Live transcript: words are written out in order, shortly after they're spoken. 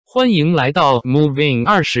欢迎来到 Moving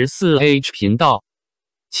 24h 频道，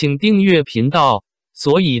请订阅频道，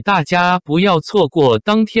所以大家不要错过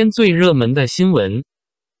当天最热门的新闻。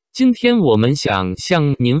今天我们想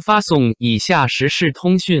向您发送以下时事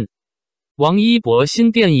通讯：王一博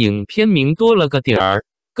新电影片名多了个点儿，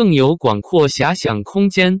更有广阔遐想空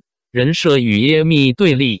间，人设与叶秘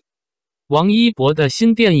对立。王一博的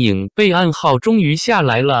新电影备案号终于下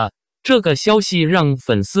来了，这个消息让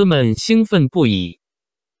粉丝们兴奋不已。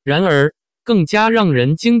然而，更加让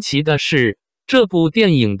人惊奇的是，这部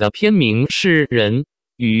电影的片名是人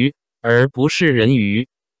鱼，而不是人鱼。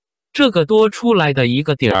这个多出来的一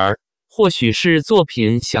个点儿，或许是作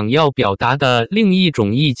品想要表达的另一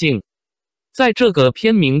种意境。在这个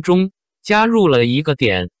片名中，加入了一个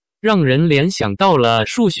点，让人联想到了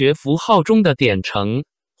数学符号中的点乘，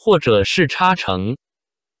或者是差乘。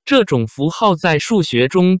这种符号在数学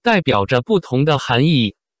中代表着不同的含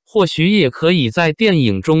义。或许也可以在电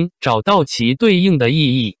影中找到其对应的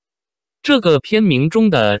意义。这个片名中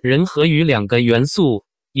的人和鱼两个元素，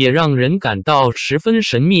也让人感到十分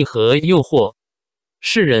神秘和诱惑。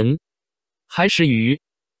是人，还是鱼，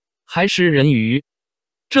还是人鱼？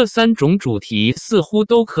这三种主题似乎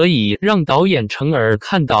都可以让导演程耳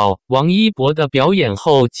看到王一博的表演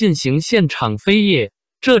后进行现场飞页。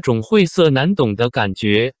这种晦涩难懂的感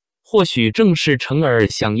觉，或许正是程耳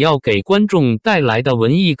想要给观众带来的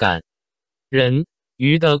文艺感。人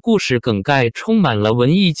鱼的故事梗概充满了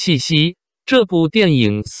文艺气息，这部电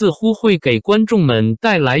影似乎会给观众们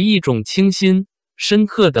带来一种清新、深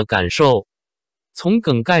刻的感受。从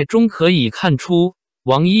梗概中可以看出，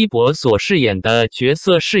王一博所饰演的角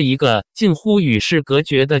色是一个近乎与世隔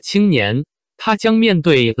绝的青年，他将面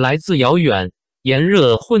对来自遥远、炎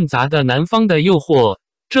热混杂的南方的诱惑。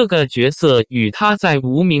这个角色与他在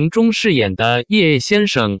无名中饰演的叶先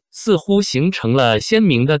生似乎形成了鲜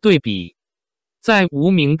明的对比。在无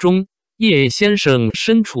名中，叶先生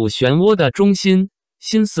身处漩涡的中心，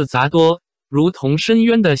心思杂多，如同深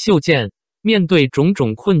渊的袖箭。面对种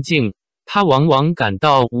种困境，他往往感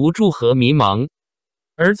到无助和迷茫。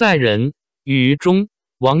而在人鱼中，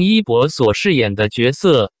王一博所饰演的角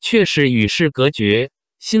色却是与世隔绝，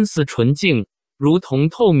心思纯净，如同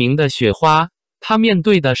透明的雪花。他面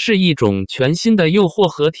对的是一种全新的诱惑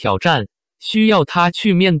和挑战，需要他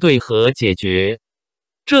去面对和解决。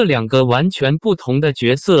这两个完全不同的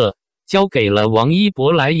角色，交给了王一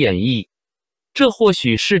博来演绎。这或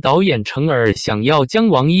许是导演程耳想要将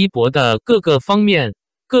王一博的各个方面、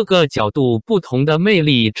各个角度不同的魅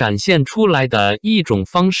力展现出来的一种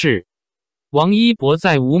方式。王一博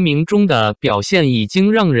在无名中的表现已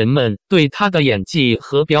经让人们对他的演技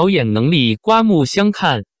和表演能力刮目相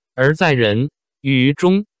看，而在人鱼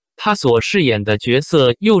中，他所饰演的角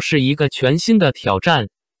色又是一个全新的挑战，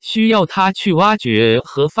需要他去挖掘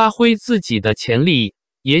和发挥自己的潜力。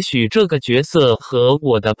也许这个角色和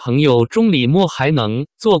我的朋友钟李默还能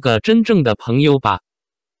做个真正的朋友吧。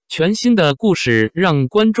全新的故事让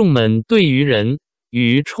观众们对于人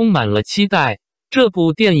鱼充满了期待。这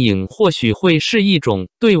部电影或许会是一种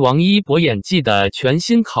对王一博演技的全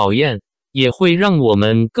新考验，也会让我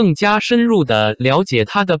们更加深入地了解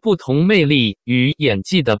他的不同魅力与演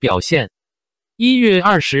技的表现。1月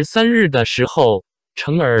23日的时候，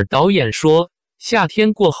程耳导演说，夏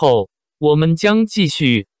天过后，我们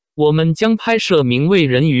将拍摄名为《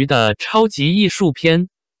人鱼》的超级艺术片。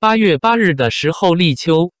8月8日的时候立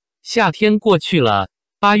秋，夏天过去了。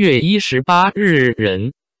8月18日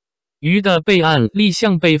人鱼的备案立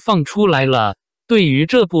项被放出来了。对于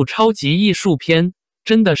这部超级艺术片，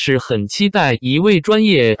真的是很期待一位专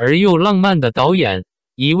业而又浪漫的导演，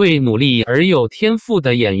一位努力而有天赋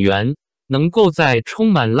的演员，能够在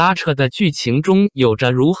充满拉扯的剧情中有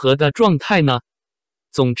着如何的状态呢？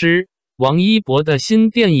总之，王一博的新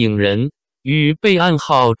电影《人鱼》备案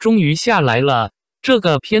号终于下来了。这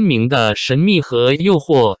个片名的神秘和诱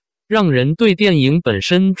惑，让人对电影本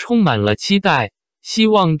身充满了期待。希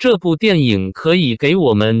望这部电影可以给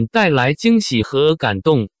我们带来惊喜和感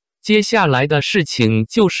动。接下来的事情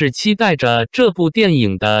就是期待着这部电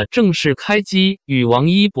影的正式开机与王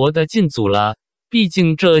一博的进组了。毕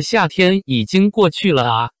竟这夏天已经过去了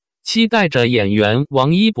啊，期待着演员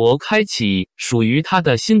王一博开启属于他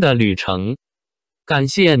的新的旅程。感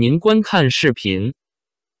谢您观看视频。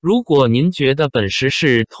如果您觉得本时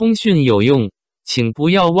事通讯有用，请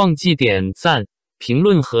不要忘记点赞、评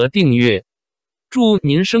论和订阅。祝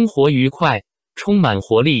您生活愉快，充满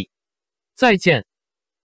活力。再见。